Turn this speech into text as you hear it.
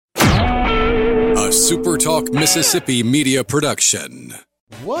A Super Talk Mississippi media production.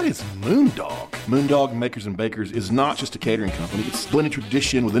 What is Moondog? Moondog Makers and Bakers is not just a catering company. It's blended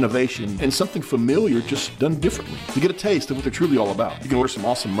tradition with innovation and something familiar just done differently. To get a taste of what they're truly all about, you can order some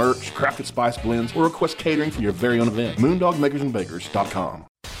awesome merch, crafted spice blends, or request catering for your very own event. MoondogMakersandBakers.com.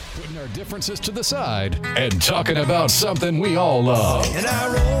 Putting our differences to the side and talking about something we all love. In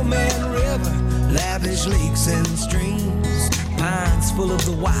our old man river, lavish lakes and streams, pines full of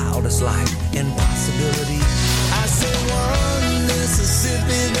the wildest life and possibility. I said one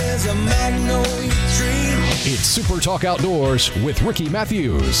Mississippi, there's a magnolia tree. It's Super Talk Outdoors with Ricky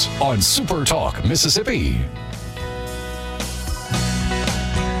Matthews on Super Talk Mississippi.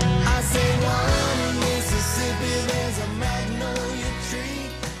 I said one Mississippi, there's a magnolia tree.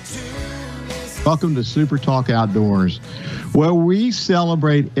 Two Mississippi. Welcome to Super Talk Outdoors, where we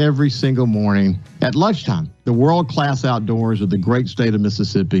celebrate every single morning at lunchtime the world-class outdoors of the great state of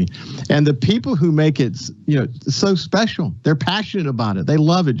Mississippi, and the people who make it, so special. They're passionate about it. They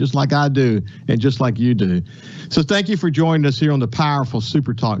love it just like I do and just like you do. So thank you for joining us here on the powerful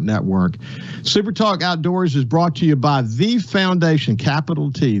Super Talk Network. Super Talk Outdoors is brought to you by The Foundation,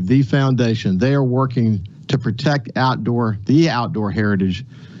 capital T, The Foundation. They are working to protect the outdoor heritage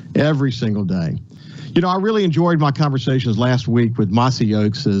every single day. I really enjoyed my conversations last week with Mossy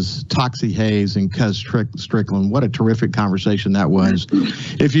Oaks' Toxie Hayes and Cuz Strickland. What a terrific conversation that was.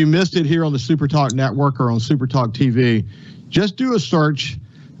 If you missed it here on the Super Talk Network or on Super Talk TV, just do a search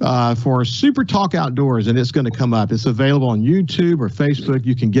for Super Talk Outdoors, and it's going to come up. It's available on YouTube or Facebook.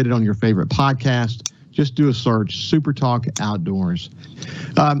 You can get it on your favorite podcast. Just do a search, Super Talk Outdoors.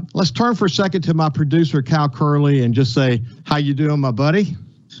 Let's turn for a second to my producer, Cal Curley, and just say, how you doing, my buddy?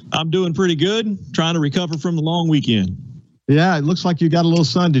 I'm doing pretty good, trying to recover from the long weekend. Yeah, it looks like you got a little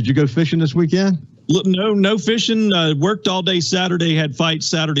sun. Did you go fishing this weekend? No fishing. Worked all day Saturday, had fights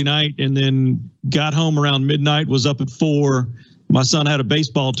Saturday night, and then got home around midnight, was up at 4. My son had a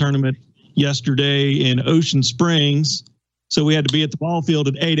baseball tournament yesterday in Ocean Springs, so we had to be at the ball field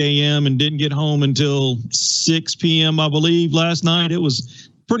at 8 a.m. and didn't get home until 6 p.m., I believe, last night. It was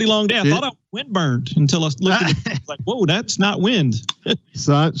a pretty long day. I thought I was windburned until I looked at it. Like, whoa, that's not wind.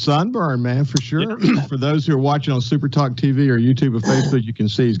 Sunburn, man, for sure. Yeah. For those who are watching on Super Talk TV or YouTube or Facebook, you can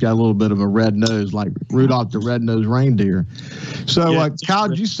see he's got a little bit of a red nose, like Rudolph the Red-Nosed Reindeer. So, Kyle,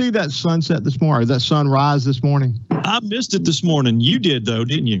 did you see that sunset this morning, or that sunrise this morning? I missed it this morning. You did, though,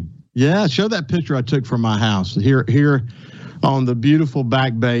 didn't you? Yeah, show that picture I took from my house here on the beautiful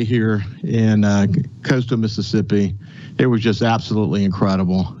Back Bay here in coastal Mississippi. It was just absolutely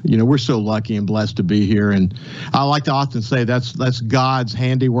incredible. We're so lucky and blessed to be here. And I like to often say that's God's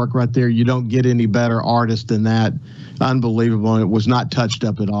handiwork right there. You don't get any better artist than that. Unbelievable. And it was not touched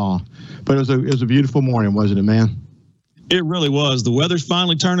up at all. But it was a beautiful morning, wasn't it, man? It really was. The weather's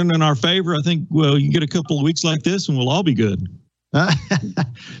finally turning in our favor. I think, you get a couple of weeks like this and we'll all be good.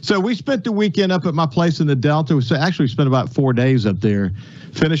 So we spent the weekend up at my place in the Delta. We actually spent about 4 days up there,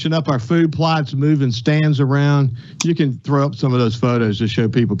 finishing up our food plots, moving stands around. You can throw up some of those photos to show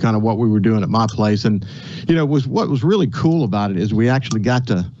people kind of what we were doing at my place. And, what was really cool about it is we actually got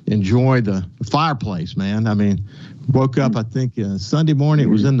to enjoy the fireplace, man. I mean, woke up, I think, Sunday morning. It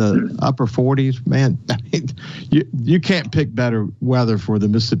was in the upper 40s. Man, I mean, you can't pick better weather for the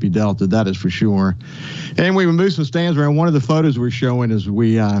Mississippi Delta, that is for sure. And we moved some stands around. One of the photos we're showing is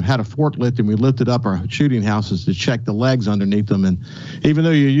we had a forklift, and we lifted up our shooting houses to check the legs underneath them. And even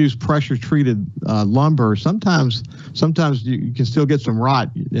though you use pressure-treated lumber, sometimes you can still get some rot.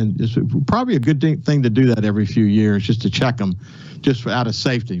 And it's probably a good thing to do that every few years, just to check them, just out of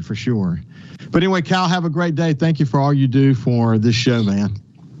safety, for sure. But anyway, Cal, have a great day. Thank you for all you do for this show, man.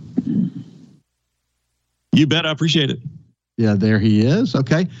 You bet. I appreciate it. Yeah, there he is.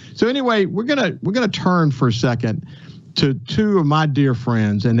 Okay. So anyway, we're gonna turn for a second to two of my dear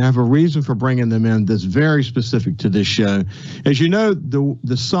friends, and have a reason for bringing them in that's very specific to this show. As you know,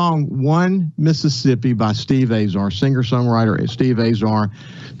 the song One Mississippi by Steve Azar, singer-songwriter Steve Azar,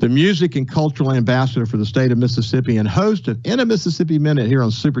 the music and cultural ambassador for the state of Mississippi and host of In a Mississippi Minute here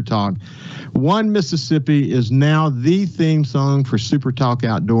on Super Talk. One Mississippi is now the theme song for Super Talk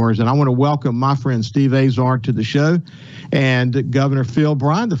Outdoors, and I want to welcome my friend Steve Azar to the show, and Governor Phil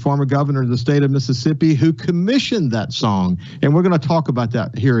Bryant, the former governor of the state of Mississippi, who commissioned that song. And we're going to talk about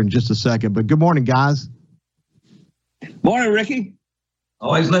that here in just a second. But good morning, guys. Morning, Ricky.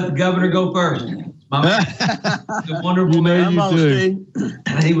 Always let the governor go first. My man. Wonderful man. You do.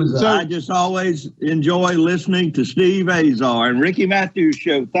 He was. I just always enjoy listening to Steve Azar and Ricky Matthews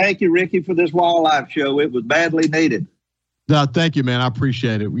show. Thank you, Ricky, for this wildlife show. It was badly needed. No, thank you, man. I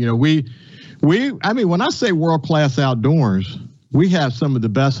appreciate it. I mean, when I say world-class outdoors, we have some of the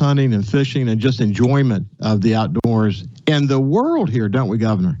best hunting and fishing and just enjoyment of the outdoors in the world here, don't we,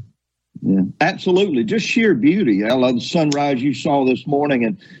 Governor? Yeah, absolutely. Just sheer beauty. I love the sunrise you saw this morning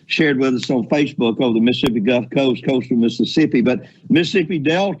and shared with us on Facebook over the Mississippi Gulf Coast, coastal Mississippi. But Mississippi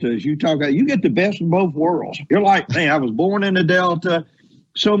Delta, as you talk about, you get the best of both worlds. You're like, man, I was born in the Delta.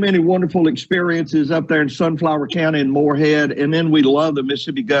 So many wonderful experiences up there in Sunflower County and Morehead. And then we love the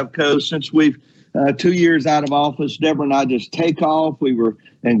Mississippi Gulf Coast. Since we've 2 years out of office, Deborah and I just take off.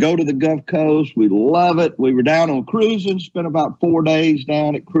 And go to the Gulf Coast. We love it. We were down on cruising, spent about 4 days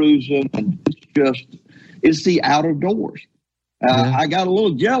down at cruising, and it's the out of doors. I got a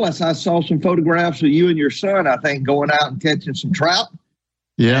little jealous. I saw some photographs of you and your son, I think, going out and catching some trout.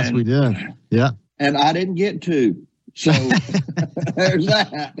 Yes, we did. Yeah. And I didn't get to. So there's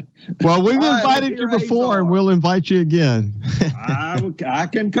that. Well, we've invited you before, and we'll invite you again. I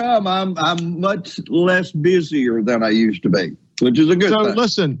can come. I'm much less busier than I used to be, which is a good thing. So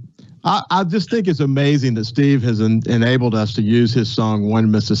listen, I just think it's amazing that Steve has enabled us to use his song,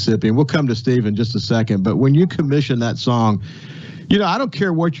 One Mississippi. And we'll come to Steve in just a second. But when you commission that song, you know, I don't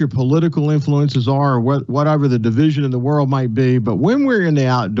care what your political influences are or whatever the division in the world might be. But when we're in the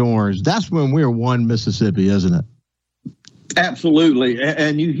outdoors, that's when we're one Mississippi, isn't it? Absolutely.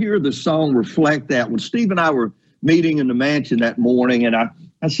 And you hear the song reflect that. When Steve and I were meeting in the mansion that morning, and I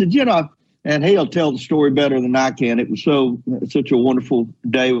said, you know, and he'll tell the story better than I can. It was such a wonderful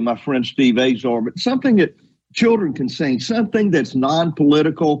day with my friend Steve Azar, but something that children can sing, something that's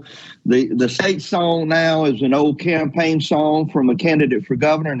non-political. The state song now is an old campaign song from a candidate for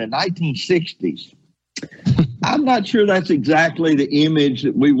governor in the 1960s. I'm not sure that's exactly the image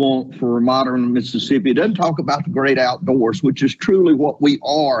that we want for modern Mississippi. It doesn't talk about the great outdoors, which is truly what we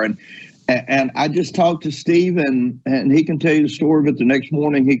are. And I just talked to Steve, and he can tell you the story, but the next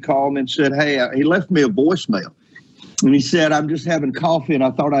morning he called me and said, hey, he left me a voicemail. And he said, I'm just having coffee, and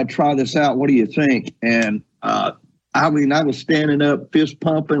I thought I'd try this out. What do you think? And I was standing up, fist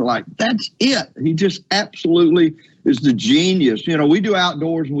pumping, like, that's it. He just absolutely is the genius. You know, we do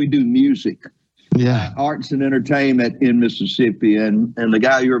outdoors and we do music. Yeah, arts and entertainment in Mississippi. And the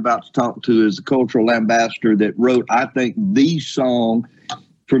guy you're about to talk to is the cultural ambassador that wrote, I think, the song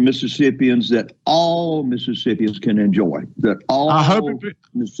for Mississippians that all Mississippians can enjoy. I hope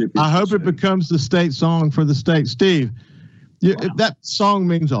it becomes the state song for the state. Steve, that song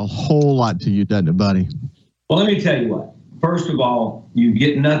means a whole lot to you, doesn't it, buddy? Well, let me tell you what. First of all, you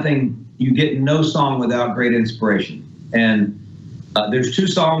get no song without great inspiration. And there's two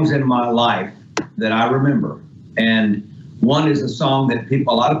songs in my life that I remember. And one is a song that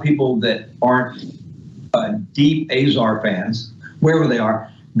a lot of people that aren't deep Azar fans, wherever they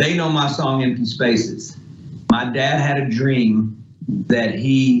are, they know my song, Empty Spaces. My dad had a dream that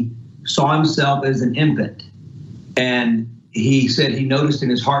he saw himself as an infant. And he said he noticed in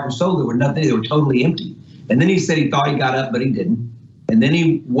his heart and soul there were nothing, they were totally empty. And then he said he thought he got up, but he didn't. And then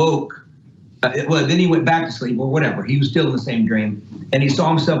he woke. Then he went back to sleep or whatever. He was still in the same dream. And he saw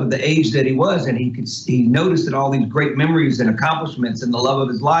himself at the age that he was, and he noticed that all these great memories and accomplishments and the love of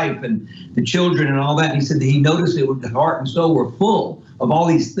his life and the children and all that. And he said that he noticed it with the heart and soul were full of all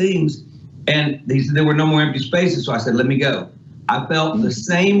these things. And he said there were no more empty spaces. So I said, let me go. I felt the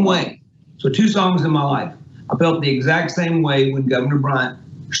same way. So two songs in my life. I felt the exact same way when Governor Bryant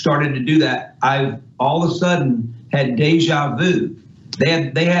started to do that. I all of a sudden had deja vu.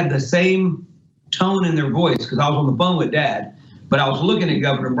 They had the same tone in their voice because I was on the phone with Dad, but I was looking at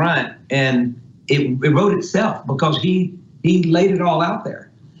Governor Bryant, and it wrote itself because he laid it all out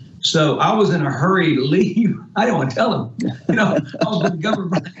there. So I was in a hurry to leave. I didn't want to tell him, you know, I was with Governor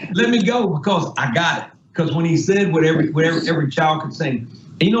Bryant, let me go because I got it. Because when he said what every child could sing,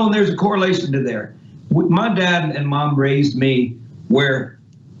 and, you know, and there's a correlation to there. My dad and mom raised me where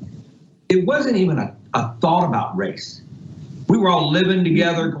it wasn't even a thought about race. We were all living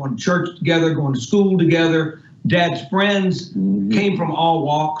together, going to church together, going to school together. Dad's friends came from all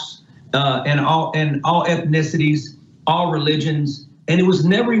walks and all ethnicities, all religions, and it was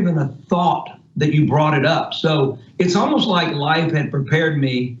never even a thought that you brought it up. So it's almost like life had prepared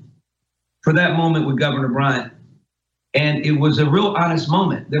me for that moment with Governor Bryant, and it was a real honest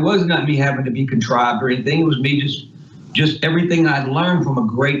moment. There was not me having to be contrived or anything. It was me just everything I'd learned from a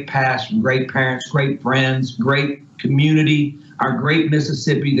great past, from great parents, great friends, great community, our great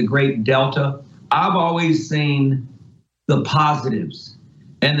Mississippi, the great Delta. I've always seen the positives,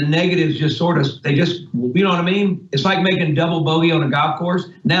 and the negatives you know what I mean? It's like making double bogey on a golf course.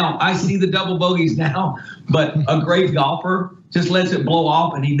 Now I see the double bogeys now, but a great golfer just lets it blow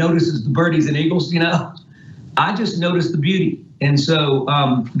off and he notices the birdies and eagles, you know? I just noticed the beauty. And so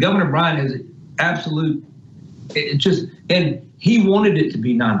Governor Bryant is absolute, and he wanted it to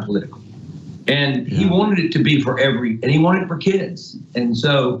be non-political. And he wanted it to be and he wanted it for kids. And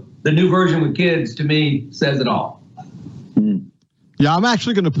so the new version with kids, to me, says it all. Yeah, I'm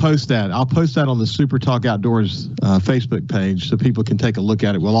actually going to post that. I'll post that on the Super Talk Outdoors Facebook page so people can take a look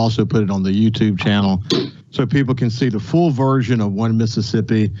at it. We'll also put it on the YouTube channel so people can see the full version of One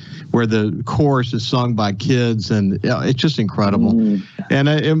Mississippi, where the chorus is sung by kids, and it's just incredible.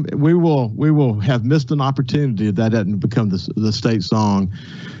 And we will have missed an opportunity if that doesn't become the state song.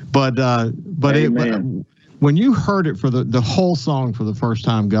 But when you heard it for the whole song for the first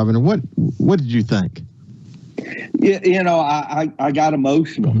time, Governor, what did you think? I got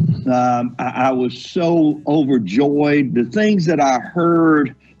emotional. I was so overjoyed. The things that I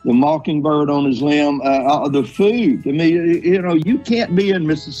heard, the mockingbird on his limb, the food. I mean, you can't be in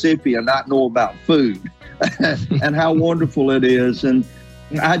Mississippi and not know about food and how wonderful it is. And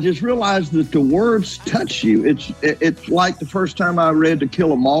I just realized that the words touch you. It's like the first time I read To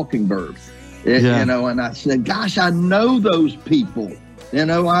Kill a Mockingbird, and I said, gosh, I know those people.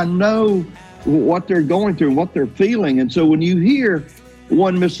 I know what they're going through and what they're feeling. And so when you hear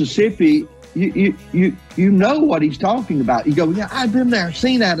One Mississippi, you know what he's talking about. You go, yeah, I've been there,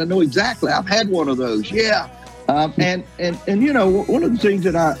 seen that. I know exactly. I've had one of those. Yeah. And one of the things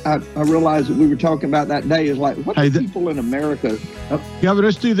that I realized that we were talking about that day is like, what do people in America? Yeah, but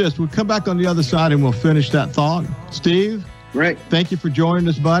let's do this. We'll come back on the other side and we'll finish that thought. Steve, great. Thank you for joining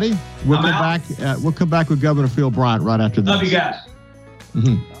us, buddy. We'll come back with Governor Phil Bryant right after this. Love you guys.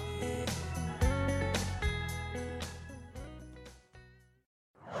 Mm-hmm.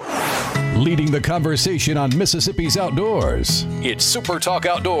 Leading the conversation on Mississippi's outdoors. It's Super Talk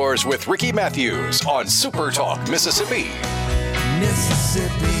Outdoors with Ricky Matthews on Super Talk Mississippi.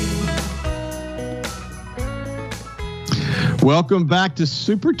 Welcome back to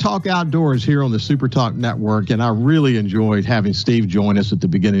Super Talk Outdoors here on the Super Talk Network. And I really enjoyed having Steve join us at the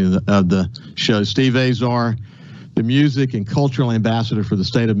beginning of the show. Steve Azar, the music and cultural ambassador for the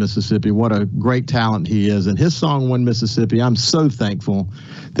state of Mississippi. What a great talent he is. And his song, One Mississippi, I'm so thankful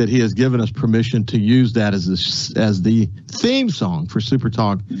that he has given us permission to use that as the theme song for Super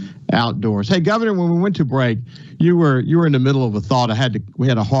Talk Outdoors. Hey, Governor, when we went to break, you were in the middle of a thought. We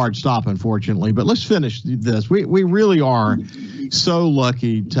had a hard stop, unfortunately, but let's finish this. We really are so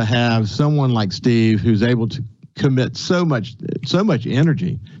lucky to have someone like Steve who's able to commit so much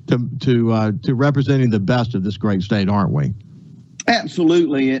energy to representing the best of this great state, aren't we?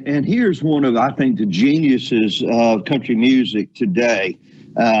 Absolutely. And here's one of, I think, the geniuses of country music today.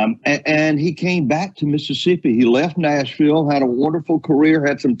 And he came back to Mississippi. He left Nashville, had a wonderful career,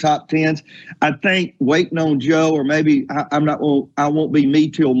 had some top tens. I think Waiting on Joe, or maybe I Won't Be Me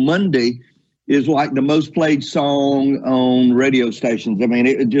Till Monday, is like the most played song on radio stations. I mean,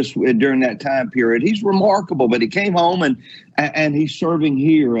 it just during that time period, he's remarkable. But he came home and he's serving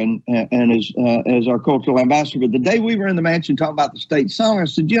here and as our cultural ambassador. But the day we were in the mansion talking about the state song, I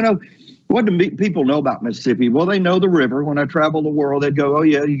said, what do people know about Mississippi? Well, they know the river. When I travel the world, they'd go, oh,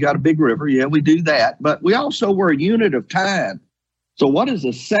 yeah, you got a big river. Yeah, we do that. But we also were a unit of time. So what is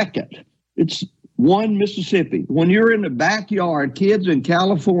a second? It's one Mississippi. When you're in the backyard, kids in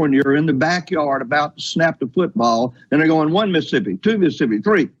California are in the backyard about to snap the football, and they're going one Mississippi, two Mississippi,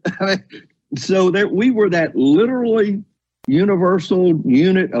 three. So we were that literally universal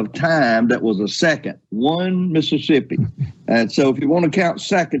unit of time that was a second, one Mississippi. And so if you want to count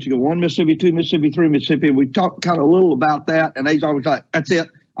seconds, you go one Mississippi, two Mississippi, three Mississippi. And we talked kind of a little about that, and he's always like, that's it.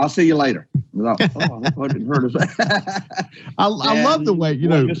 I'll see you later. I thought, I didn't heard us. I love the way,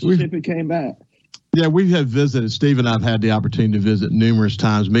 Mississippi came back. Yeah, we have visited. Steve and I have had the opportunity to visit numerous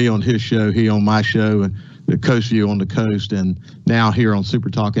times, me on his show, he on my show, and the Coast View on the coast, and now here on Super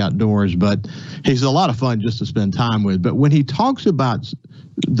Talk Outdoors. But he's a lot of fun just to spend time with. But when he talks about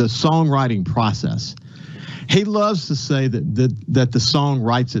the songwriting process, he loves to say that the song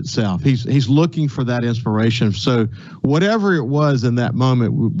writes itself. He's looking for that inspiration. So whatever it was in that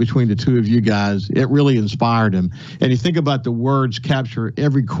moment between the two of you guys, it really inspired him. And you think about the words capture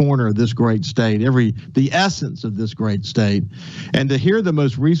every corner of this great state, the essence of this great state. And to hear the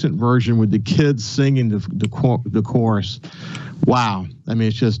most recent version with the kids singing the chorus, wow. I mean,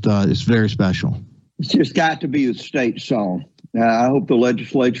 it's just it's very special. It's just got to be the state song. I hope the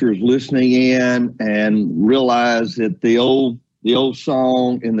legislature is listening in and realize that the old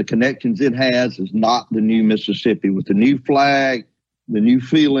song and the connections it has is not the new Mississippi. With the new flag, the new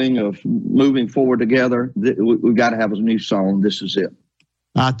feeling of moving forward together, we've got to have a new song. This is it.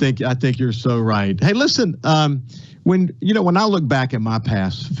 I think you're so right. Hey, listen, when I look back at my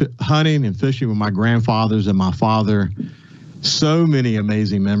past hunting and fishing with my grandfathers and my father, So many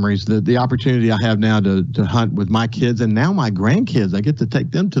amazing memories. The opportunity I have now to hunt with my kids and now my grandkids, I get to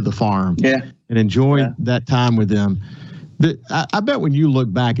take them to the farm and enjoy that time with them. I bet when you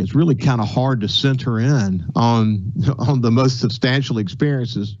look back, it's really kind of hard to center in on the most substantial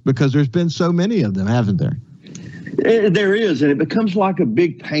experiences because there's been so many of them, haven't there? There is, and it becomes like a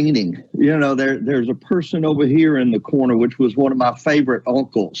big painting. There's a person over here in the corner, which was one of my favorite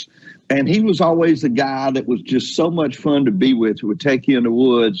uncles. And he was always the guy that was just so much fun to be with, who would take you in the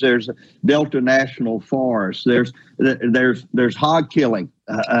woods. There's Delta National Forest. There's hog killing.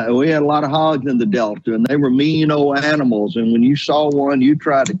 We had a lot of hogs in the Delta, and they were mean old animals. And when you saw one, you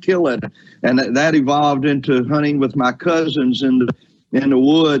tried to kill it. And that evolved into hunting with my cousins in the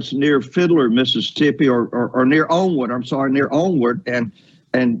woods near Fiddler, Mississippi, or near Onward,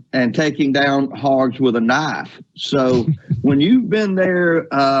 and taking down hogs with a knife. So when you've been there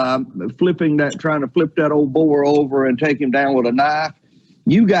trying to flip that old boar over and take him down with a knife,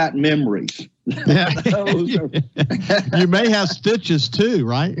 you got memories. You may have stitches too,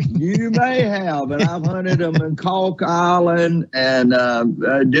 right? You may have, and I've hunted them in Calk Island, and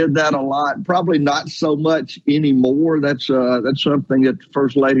did that a lot. Probably not so much anymore. That's something that the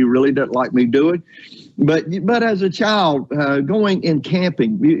First Lady really doesn't like me doing. But as a child, going in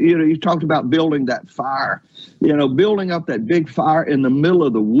camping, you talked about building that fire. Building up that big fire in the middle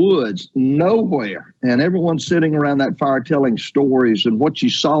of the woods, nowhere, and everyone's sitting around that fire telling stories and what you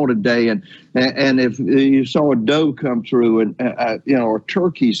saw today, and if you saw a doe come through, and or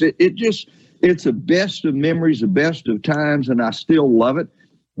turkeys, it's the best of memories, the best of times, and I still love it.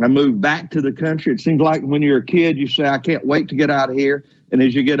 I moved back to the country. It seems like when you're a kid, you say, I can't wait to get out of here. And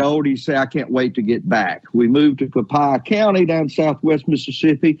as you get older, you say, I can't wait to get back. We moved to Copiah County down southwest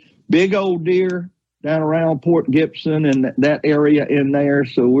Mississippi. Big old deer down around Port Gibson and that area in there.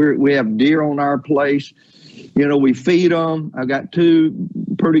 So we have deer on our place. We feed them. I've got 2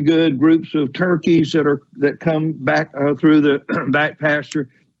 pretty good groups of turkeys that come back through the back pasture.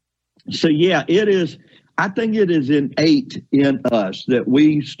 So, yeah, it is. I think it is innate in us that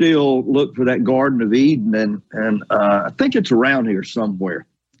we still look for that Garden of Eden, and I think it's around here somewhere,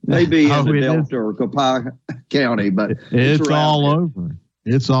 maybe in the Delta or Copiah County, but it's all over.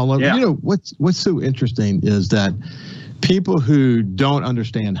 It's all over. Yeah. What's so interesting is that people who don't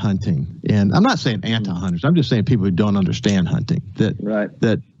understand hunting, and I'm not saying anti-hunters, I'm just saying people who don't understand hunting,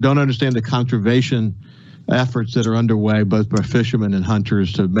 that don't understand the conservation efforts that are underway, both by fishermen and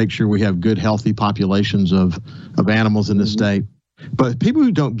hunters, to make sure we have good, healthy populations of animals in the state. But people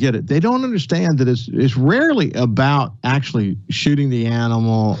who don't get it, they don't understand that it's rarely about actually shooting the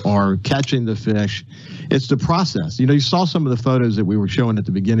animal or catching the fish. It's the process. You saw some of the photos that we were showing at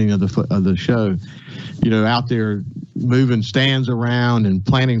the beginning of the show, out there moving stands around and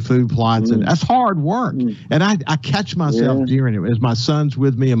planting food plots, and that's hard work. And I catch myself during it as my son's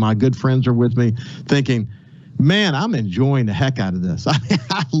with me and my good friends are with me, thinking, man, I'm enjoying the heck out of this.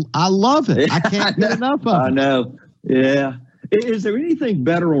 I love it. I can't get enough of it. I know. Yeah. Is there anything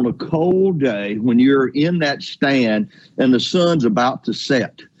better on a cold day when you're in that stand and the sun's about to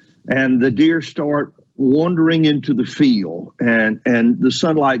set and the deer start wandering into the field and the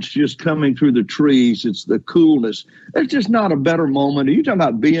sunlight's just coming through the trees? It's the coolness. There's just not a better moment. You're talking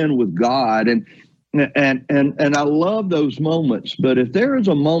about being with God, and I love those moments. But if there is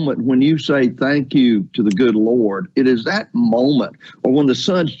a moment when you say thank you to the good Lord, it is that moment, or when the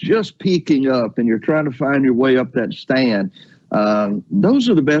sun's just peeking up and you're trying to find your way up that stand. Those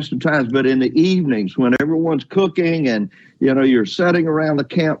are the best of times. But in the evenings when everyone's cooking and you're sitting around the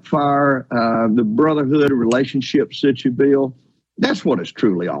campfire, the brotherhood of relationships that you build, that's what it's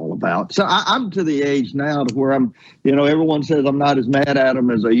truly all about. So I'm to the age now to where I'm, everyone says I'm not as mad at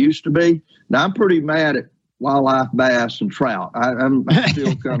them as I used to be. Now I'm pretty mad at wildlife, bass, and trout. I'm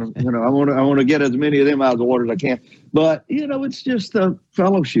still kind of, I want to get as many of them out of the water as I can. But it's just the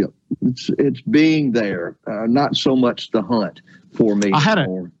fellowship. It's being there, not so much the hunt for me.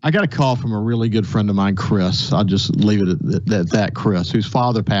 I got a call from a really good friend of mine, Chris. I'll just leave it at that. Chris, whose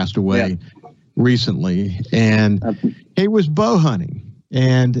father passed away recently, and he was bow hunting,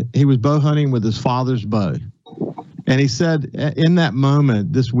 with his father's bow. And he said in that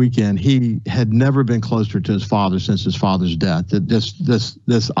moment this weekend, he had never been closer to his father since his father's death. That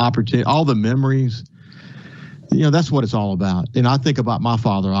this opportunity, all the memories, that's what it's all about. And I think about my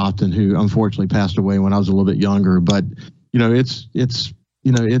father often, who unfortunately passed away when I was a little bit younger. But there's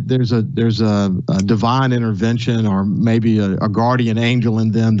a divine intervention, or maybe a guardian angel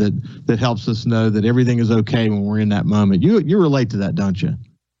in them that helps us know that everything is okay when we're in that moment. You relate to that, don't you?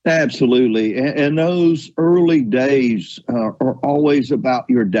 Absolutely. And those early days are always about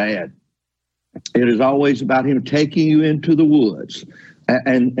your dad. It is always about him taking you into the woods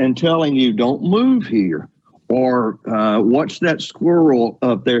and telling you, don't move here, or watch that squirrel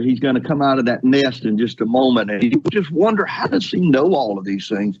up there. He's going to come out of that nest in just a moment. And you just wonder, how does he know all of these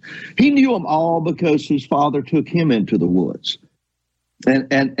things? He knew them all because his father took him into the woods.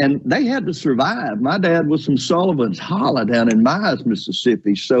 And they had to survive. My dad was from Sullivan's Hollow down in Mize,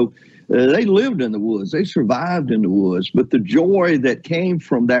 Mississippi. So they lived in the woods. They survived in the woods. But the joy that came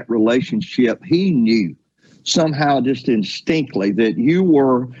from that relationship, he knew somehow just instinctively that you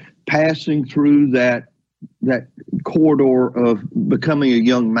were passing through that corridor of becoming a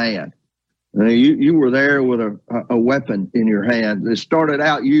young man. You were there with a weapon in your hand. It started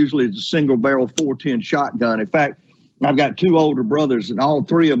out usually as a single barrel 410 shotgun. In fact, I've got 2 older brothers, and all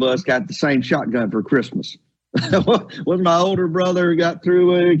 3 of us got the same shotgun for Christmas. When my older brother got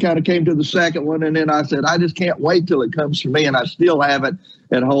through it, he kind of came to the second one, and then I said, I just can't wait till it comes for me, and I still have it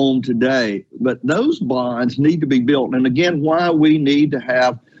at home today. But those bonds need to be built. And again, why we need to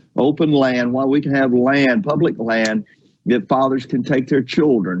have open land, why we can have land, public land, that fathers can take their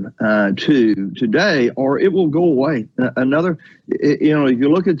children to today, or it will go away. If you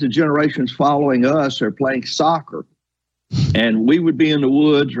look at the generations following us, they're playing soccer. And we would be in the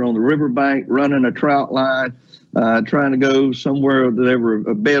woods or on the riverbank running a trout line, trying to go somewhere that there were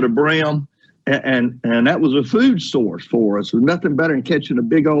a bed of brim. And that was a food source for us. There's nothing better than catching a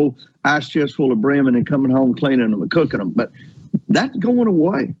big old ice chest full of brim and then coming home cleaning them and cooking them. But that's going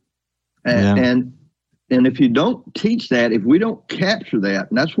away. And if you don't teach that, if we don't capture that,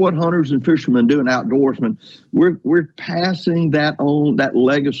 and that's what hunters and fishermen do and outdoorsmen, we're passing that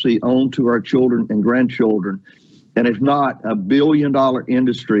legacy on to our children and grandchildren. And if not, $1 billion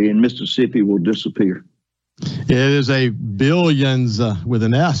industry in Mississippi will disappear. It is a billions with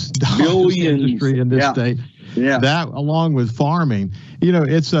an S industry in this state. Yeah. That, along with farming,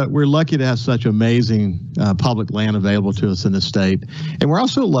 it's we're lucky to have such amazing public land available to us in the state, and we're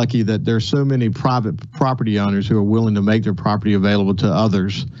also lucky that there's so many private property owners who are willing to make their property available to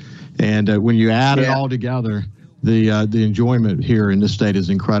others. And when you add it all together, the enjoyment here in this state is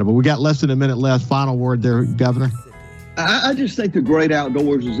incredible. We got less than a minute left. Final word there, Governor. I just think the great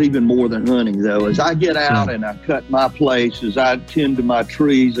outdoors is even more than hunting, though. As I get out and I cut my place, as I tend to my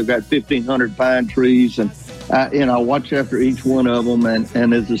trees, I've got 1,500 pine trees, and I watch after each one of them.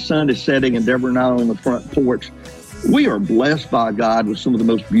 And as the sun is setting and Deborah and I on the front porch, we are blessed by God with some of the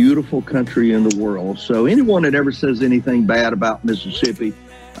most beautiful country in the world. So anyone that ever says anything bad about Mississippi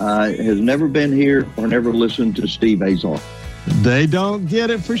has never been here or never listened to Steve Azar. They don't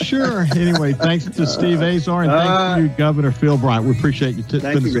get it for sure. Anyway, thanks to Steve Azar, and thanks to you, Governor Phil Bryant. We appreciate you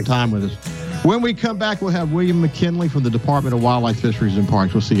spending some time with us. When we come back, we'll have William McKinley from the Department of Wildlife, Fisheries, and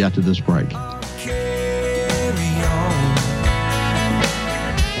Parks. We'll see you after this break. Carry on,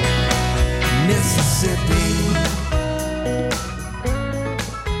 Mississippi.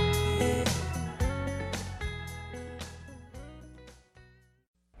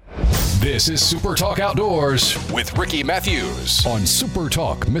 This is Super Talk Outdoors with Ricky Matthews on Super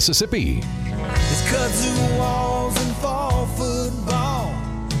Talk Mississippi. It's kudzu walls and fall football.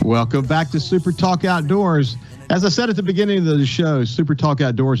 Welcome back to Super Talk Outdoors. As I said at the beginning of the show, Super Talk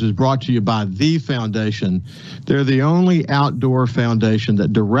Outdoors is brought to you by The Foundation. They're the only outdoor foundation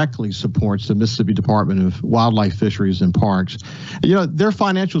that directly supports the Mississippi Department of Wildlife, Fisheries, and Parks. Their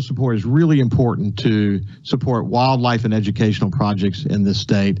financial support is really important to support wildlife and educational projects in this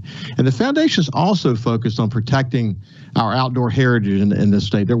state. And the foundation is also focused on protecting our outdoor heritage in this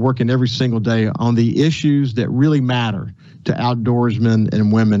state. They're working every single day on the issues that really matter to outdoorsmen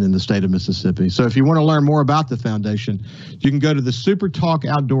and women in the state of Mississippi. So if you want to learn more about the foundation, you can go to the Super Talk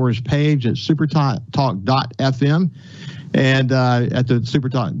Outdoors page at supertalk.fm and at the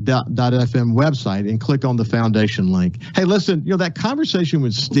supertalk.fm website and click on the foundation link. Hey, listen, that conversation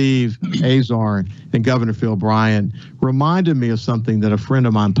with Steve Azar and Governor Phil Bryant reminded me of something that a friend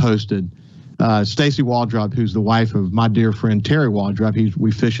of mine posted. Stacy Waldrop, who's the wife of my dear friend Terry Waldrop.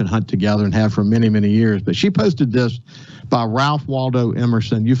 We fish and hunt together and have for many, many years. But she posted this by Ralph Waldo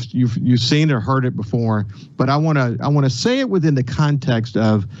Emerson. You've seen or heard it before, but I want to say it within the context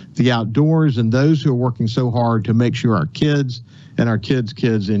of the outdoors and those who are working so hard to make sure our kids and our kids'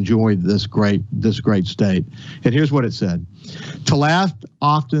 kids enjoy this great state. And here's what it said: to laugh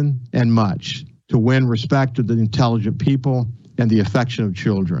often and much, to win respect of the intelligent people and the affection of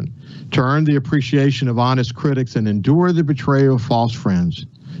children, to earn the appreciation of honest critics and endure the betrayal of false friends,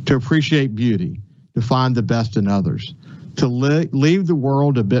 to appreciate beauty, to find the best in others, to leave the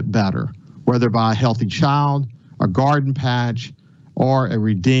world a bit better, whether by a healthy child, a garden patch, or a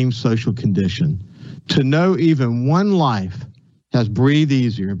redeemed social condition, to know even one life has breathed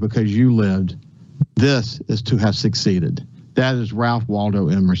easier because you lived. This is to have succeeded. That is Ralph Waldo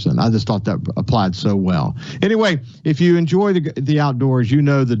Emerson. I just thought that applied so well. Anyway, if you enjoy the outdoors, you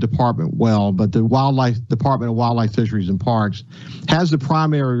know the department well, but the Department of Wildlife, Fisheries, and Parks has the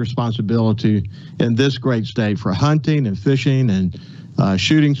primary responsibility in this great state for hunting and fishing and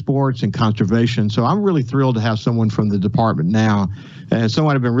shooting sports and conservation. So I'm really thrilled to have someone from the department now, and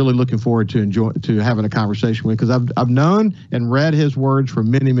someone I've been really looking forward to having a conversation with, because I've known and read his words for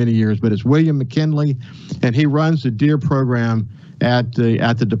many, many years. But it's William McKinley, and he runs the deer program at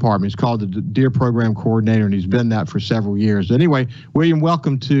the department. He's called the Deer Program Coordinator, and he's been that for several years. Anyway, William,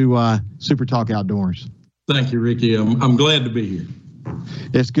 welcome to Super Talk Outdoors. Thank you, Ricky. I'm glad to be here.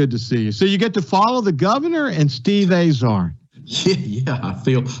 It's good to see you. So you get to follow the governor and Steve Azar. Yeah, I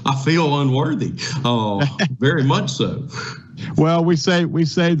feel unworthy. Very much so. Well, we say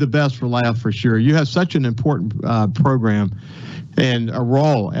the best for last, for sure. You have such an important program and a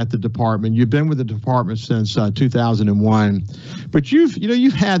role at the department. You've been with the department since 2001, but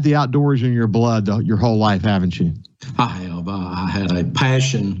you've had the outdoors in your blood your whole life, haven't you? I have. I had a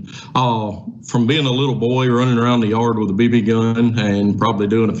passion from being a little boy running around the yard with a BB gun and probably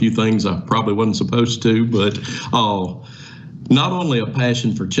doing a few things I probably wasn't supposed to, but not only a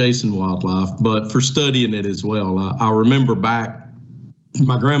passion for chasing wildlife, but for studying it as well. I remember back,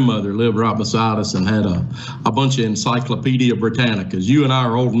 my grandmother lived right beside us and had a bunch of Encyclopedia Britannicas. You and I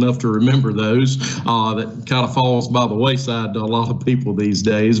are old enough to remember those. That kind of falls by the wayside to a lot of people these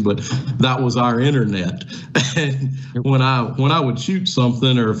days, but that was our internet. And when I would shoot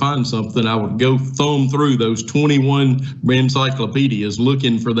something or find something, I would go thumb through those 21 encyclopedias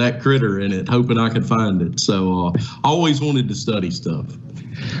looking for that critter in it, hoping I could find it. So always wanted to study stuff.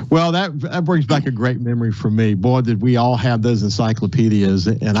 Well, that brings back a great memory for me. Boy, did we all have those encyclopedias.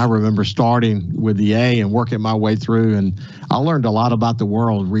 And I remember starting with the A and working my way through. And I learned a lot about the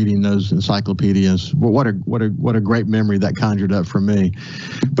world reading those encyclopedias. But what a great memory that conjured up for me.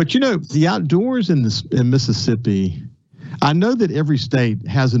 But, the outdoors in Mississippi, I know that every state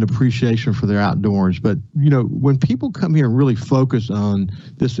has an appreciation for their outdoors, but, when people come here and really focus on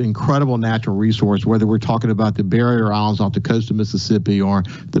this incredible natural resource, whether we're talking about the barrier islands off the coast of Mississippi or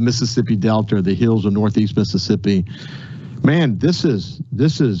the Mississippi Delta or the hills of Northeast Mississippi, man, this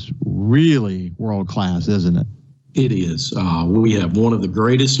is really world class, isn't it? It is. We have one of the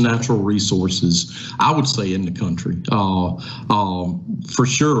greatest natural resources, I would say, in the country. For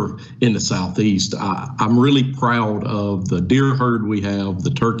sure, in the Southeast. I'm really proud of the deer herd we have, the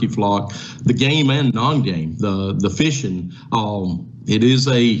turkey flock, the game and non-game, the fishing.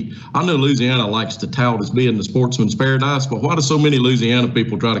 I know Louisiana likes to tout as being the sportsman's paradise, but why do so many Louisiana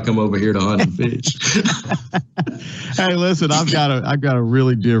people try to come over here to hunt and fish? Hey, listen, I've got a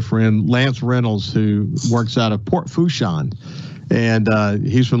really dear friend, Lance Reynolds, who works out of Port Fourchon, and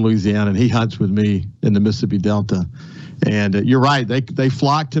he's from Louisiana, and he hunts with me in the Mississippi Delta. And you're right, they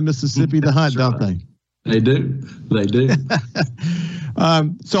flock to Mississippi to hunt, don't they? They do.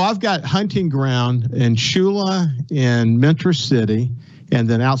 So I've got hunting ground in Shula and Mentor City, and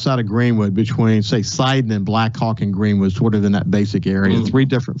then outside of Greenwood between, say, Sidon and Black Hawk and Greenwood, sort of in that basic area, 3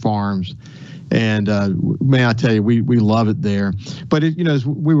 different farms. And man, I tell you, we love it there. But as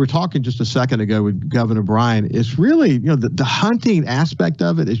we were talking just a second ago with Governor Bryan, it's really, the hunting aspect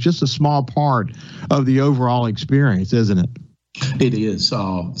of it is just a small part of the overall experience, isn't it? It is.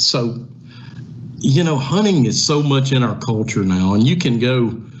 So, hunting is so much in our culture now, and you can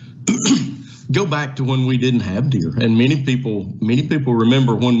go back to when we didn't have deer, and many people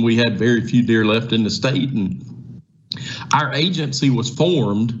remember when we had very few deer left in the state. And our agency was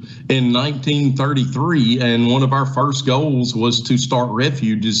formed in 1933, and one of our first goals was to start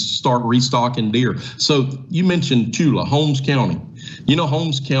refuges, start restocking deer. So you mentioned Tula, Holmes County.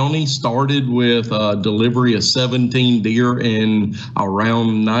 Holmes County started with delivery of 17 deer in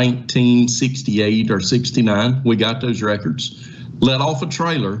around 1968 or 69. We got those records. Let off a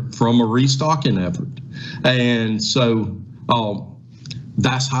trailer from a restocking effort. And so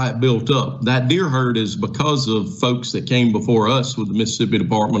that's how it built up. That deer herd is because of folks that came before us with the Mississippi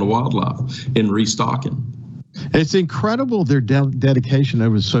Department of Wildlife in restocking. It's incredible, their dedication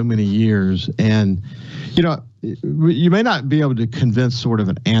over so many years. And, you may not be able to convince sort of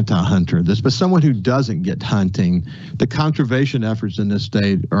an anti-hunter but someone who doesn't get hunting, the conservation efforts in this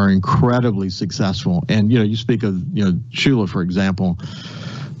state are incredibly successful. And, you speak of, Shula, for example.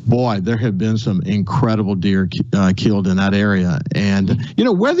 Boy, there have been some incredible deer killed in that area. And,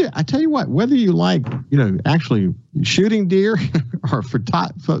 whether you like, actually shooting deer or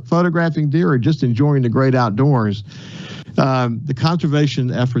photographing deer or just enjoying the great outdoors, the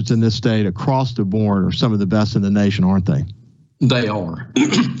conservation efforts in this state across the board are some of the best in the nation, aren't they? They are.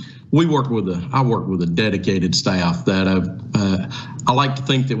 I work with a dedicated staff that I like to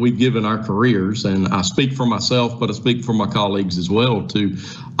think that we've given our careers, and I speak for myself, but I speak for my colleagues as well, to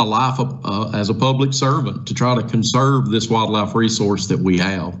a life as a public servant to try to conserve this wildlife resource that we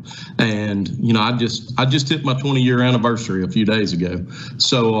have. And, you know, I just hit my 20-year anniversary a few days ago.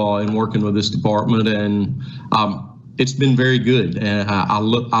 So in working with this department, and it's been very good. And I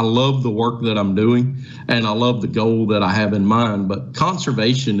love the work that I'm doing, and I love the goal that I have in mind. But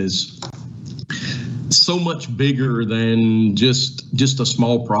conservation is so much bigger than just a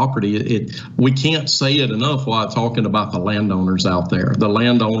small property. We can't say it enough while talking about the landowners out there, the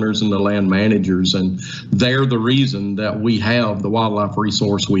landowners and the land managers, and they're the reason that we have the wildlife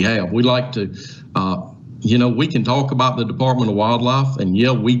resource we have. We like to, we can talk about the Department of Wildlife, and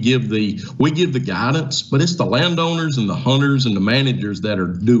we give the guidance, but it's the landowners and the hunters and the managers that are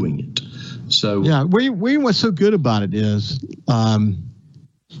doing it. So what's so good about it is,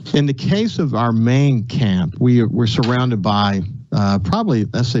 in the case of our main camp, we're surrounded by probably,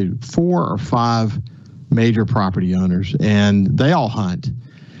 let's say, 4 or 5 major property owners, and they all hunt.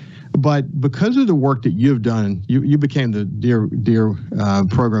 But because of the work that you've done, you became the deer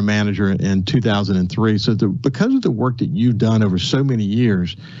program manager in 2003. So because of the work that you've done over so many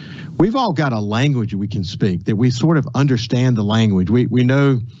years, we've all got a language we can speak, that we sort of understand the language. We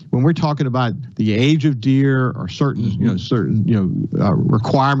know when we're talking about the age of deer or certain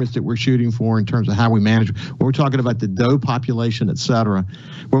requirements that we're shooting for in terms of how we manage. When we're talking about the doe population, et cetera.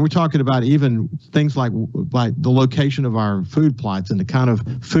 When we're talking about even things like the location of our food plots and the kind of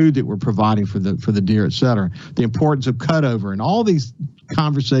food that we're providing for the deer, et cetera. The importance of cutover and all these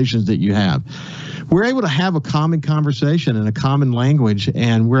conversations that you have. We're able to have a common conversation and a common language,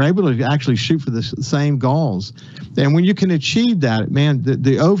 and we're able to actually shoot for the same goals. And when you can achieve that, man,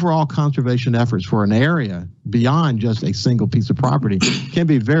 the overall conservation efforts for an area beyond just a single piece of property can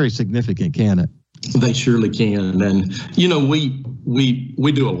be very significant, can it? They surely can. And,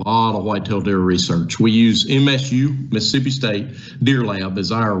 we do a lot of whitetail deer research. We use MSU, Mississippi State Deer Lab,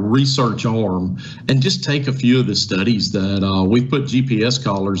 as our research arm, and just take a few of the studies that we've put GPS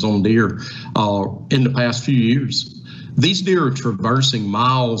collars on deer in the past few years. These deer are traversing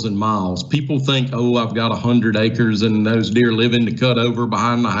miles and miles. People think, I've got 100 acres and those deer live in the cutover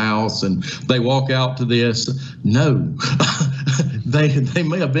behind the house and they walk out to this. No, they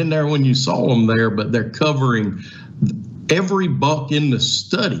may have been there when you saw them there, but they're covering. Every buck in the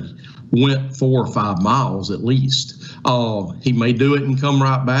study went 4 or 5 miles at least. He may do it and come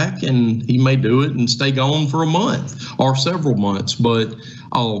right back, and he may do it and stay gone for a month or several months, but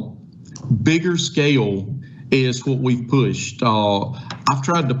bigger scale is what we've pushed. I've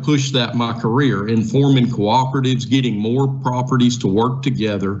tried to push that in my career in forming cooperatives, getting more properties to work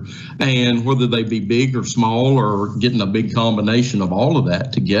together, and whether they be big or small or getting a big combination of all of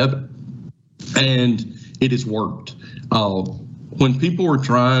that together. And it has worked. When people are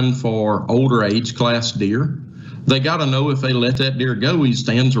trying for older age class deer, they got to know if they let that deer go, he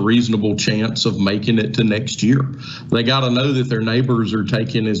stands a reasonable chance of making it to next year. They got to know that their neighbors are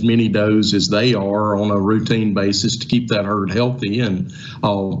taking as many does as they are on a routine basis to keep that herd healthy. And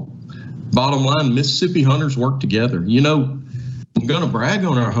bottom line, Mississippi hunters work together. I'm going to brag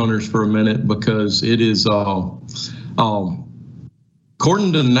on our hunters for a minute, because it is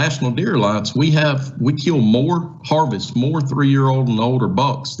according to the National Deer Alliance, we harvest more 3-year-old and older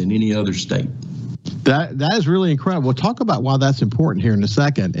bucks than any other state. That is really incredible. We'll talk about why that's important here in a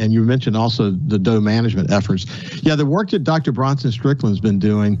second. And you mentioned also the doe management efforts. Yeah, the work that Dr. Bronson Strickland's been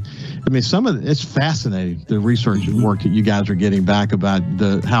doing, it's fascinating, the research work that you guys are getting back about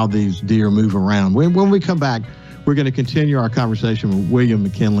how these deer move around. When we come back, we're going to continue our conversation with William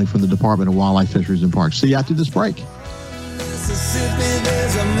McKinley from the Department of Wildlife, Fisheries, and Parks. See you after this break. Mississippi,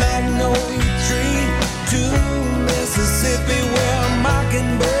 there's a magnolia tree to Mississippi where a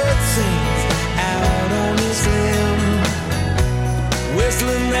mockingbird sings out on his limb,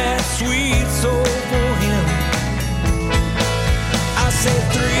 whistling that sweet soul for him. I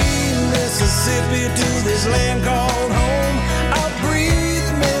said 3 Mississippi to this land called home. I'll breathe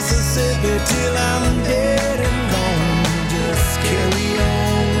Mississippi till I'm dead and gone. Just carry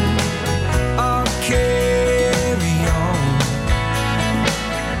on, I'll carry on.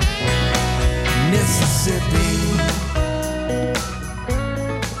 Mississippi.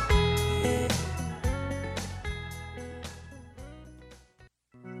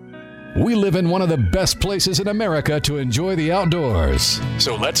 We live in one of the best places in America to enjoy the outdoors.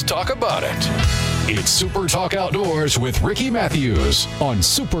 So let's talk about it. It's Super Talk Outdoors with Ricky Matthews on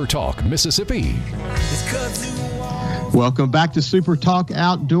Super Talk Mississippi. Welcome back to Super Talk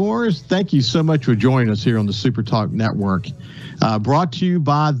Outdoors. Thank you so much for joining us here on the Super Talk Network. Brought to you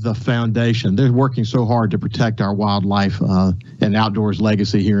by the Foundation. They're working so hard to protect our wildlife and outdoors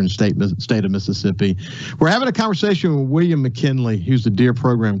legacy here in the state of Mississippi. We're having a conversation with William McKinley, who's the Deer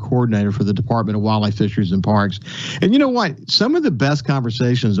Program Coordinator for the Department of Wildlife, Fisheries, and Parks. And you know what? Some of the best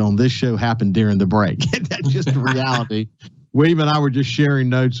conversations on this show happen during the break. That's just the reality. William and I were just sharing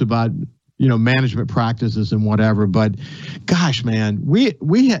notes about management practices and whatever. But gosh, man,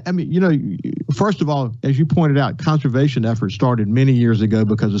 first of all, as you pointed out, conservation efforts started many years ago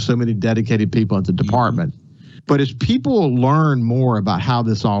because of so many dedicated people at the department. But as people learn more about how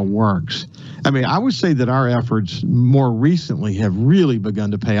this all works, I would say that our efforts more recently have really begun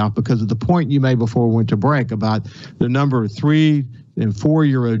to pay off because of the point you made before we went to break about the number of 3- and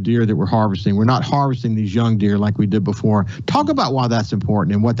 4-year-old deer that we're harvesting. We're not harvesting these young deer like we did before. Talk about why that's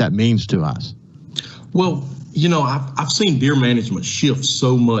important and what that means to us. Well, I've seen deer management shift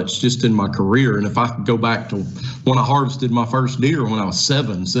so much just in my career. And if I could go back to when I harvested my first deer when I was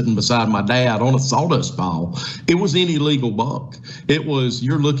 7, sitting beside my dad on a sawdust pile, it was any legal buck. It was,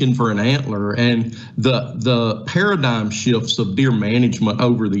 you're looking for an antler. And the paradigm shifts of deer management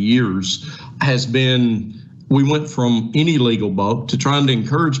over the years has been, we went from any legal buck to trying to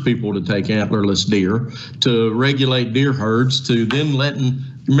encourage people to take antlerless deer, to regulate deer herds, to then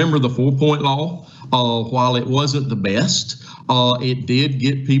remember the 4-point law? While it wasn't the best, it did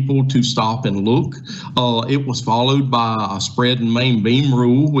get people to stop and look. It was followed by a spread and main beam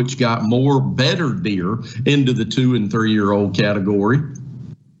rule, which got more better deer into the 2- and 3-year-old category.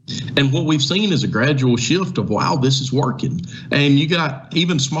 And what we've seen is a gradual shift of, wow, this is working. And you got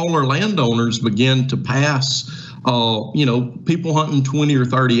even smaller landowners begin to pass, people hunting 20 or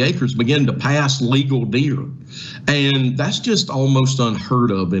 30 acres begin to pass legal deer. And that's just almost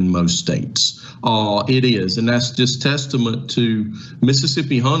unheard of in most states. It is. And that's just testament to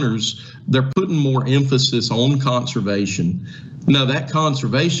Mississippi hunters. They're putting more emphasis on conservation. Now, that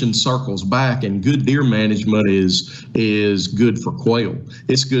conservation circles back, and good deer management is good for quail.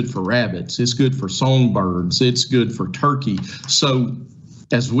 It's good for rabbits. It's good for songbirds. It's good for turkey. So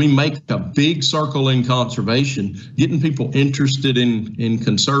as we make a big circle in conservation, getting people interested in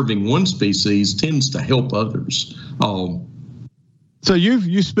conserving one species tends to help others. So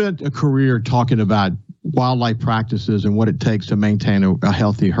you spent a career talking about wildlife practices and what it takes to maintain a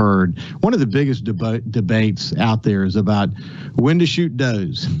healthy herd. One of the biggest debates out there is about when to shoot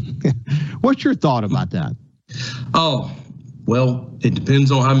does. What's your thought about that? Oh, well, it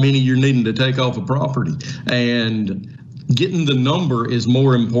depends on how many you're needing to take off a property. And getting the number is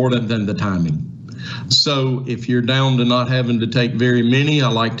more important than the timing. So if you're down to not having to take very many, I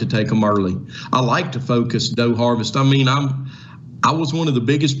like to take them early. I like to focus doe harvest. I was one of the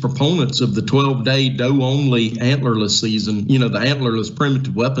biggest proponents of the 12-day doe-only antlerless season, the antlerless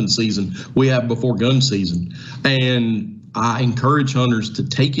primitive weapon season we have before gun season. And I encourage hunters to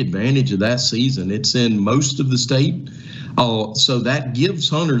take advantage of that season. It's in most of the state. So that gives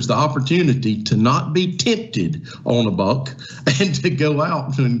hunters the opportunity to not be tempted on a buck and to go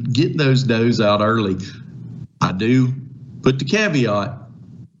out and get those does out early. I do put the caveat,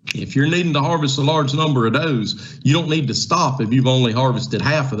 if you're needing to harvest a large number of does, you don't need to stop if you've only harvested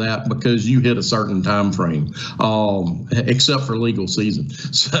half of that because you hit a certain time frame, except for legal season.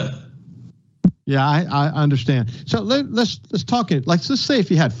 So. Yeah, I understand. So let's talk it. Let's say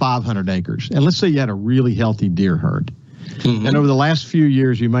if you had 500 acres, and let's say you had a really healthy deer herd, and over the last few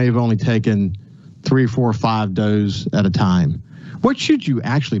years you may have only taken 3, 4, 5 does at a time. What should you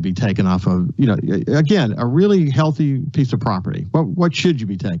actually be taking off of, again, a really healthy piece of property? What should you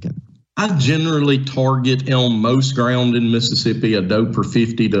be taking? I generally target on most ground in Mississippi a doe per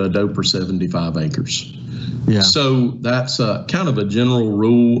 50 to a doe per 75 acres. Yeah. So that's kind of a general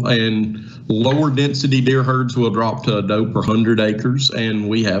rule, and lower density deer herds will drop to a doe per 100 acres. And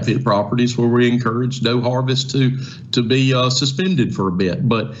we have hit properties where we encourage doe harvest to be suspended for a bit,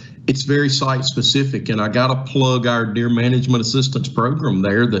 but it's very site specific. And I got to plug our deer management assistance program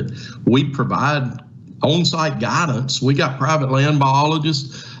there that we provide on-site guidance. We got private land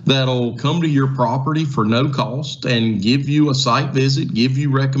biologists that'll come to your property for no cost and give you a site visit, give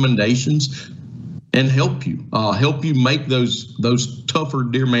you recommendations, and help you make those tougher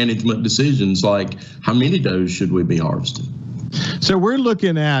deer management decisions, like how many does should we be harvesting. So we're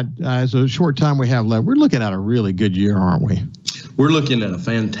looking at, as a short time we have left, we're looking at a really good year, aren't we? We're looking at a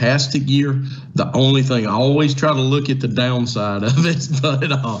fantastic year. The only thing, I always try to look at the downside of it,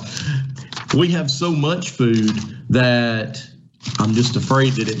 but we have so much food that I'm just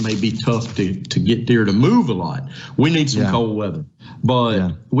afraid that it may be tough to get deer to move a lot. We need some cold weather.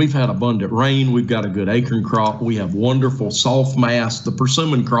 But we've had abundant rain. We've got a good acorn crop. We have wonderful soft mass. The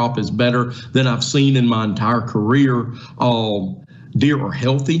persimmon crop is better than I've seen in my entire career. Deer are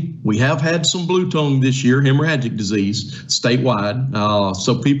healthy. We have had some blue tongue this year, hemorrhagic disease, statewide.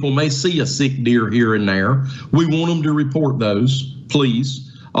 So people may see a sick deer here and there. We want them to report those, please.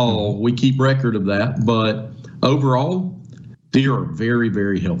 We keep record of that. But overall, deer are very,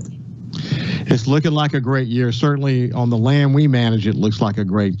 very healthy. It's looking like a great year. Certainly on the land we manage, it looks like a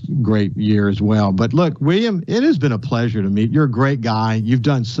great year as well. But look, William, it has been a pleasure to meet. You're a great guy. You've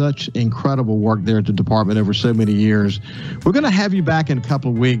done such incredible work there at the department over so many years. We're going to have you back in a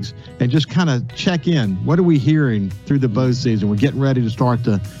couple of weeks and just kind of check in. What are we hearing through the bow season? We're getting ready to start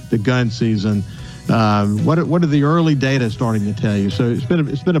the gun season. What are the early data starting to tell you? So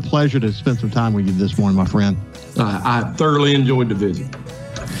it's been a pleasure to spend some time with you this morning, my friend. I thoroughly enjoyed the visit.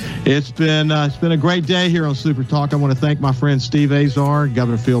 It's been a great day here on Super Talk. I want to thank my friend Steve Azar,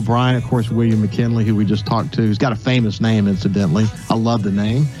 Governor Phil Bryant, of course, William McKinley, who we just talked to. He's got a famous name, incidentally. I love the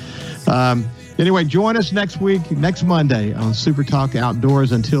name. Anyway, join us next Monday on Super Talk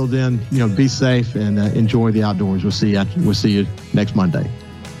Outdoors. Until then, be safe and enjoy the outdoors. We'll see you next Monday.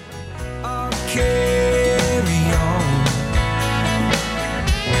 Carry on,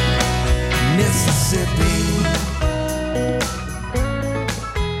 Mississippi.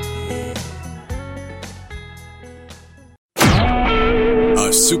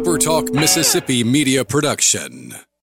 Super Talk Mississippi Media Production.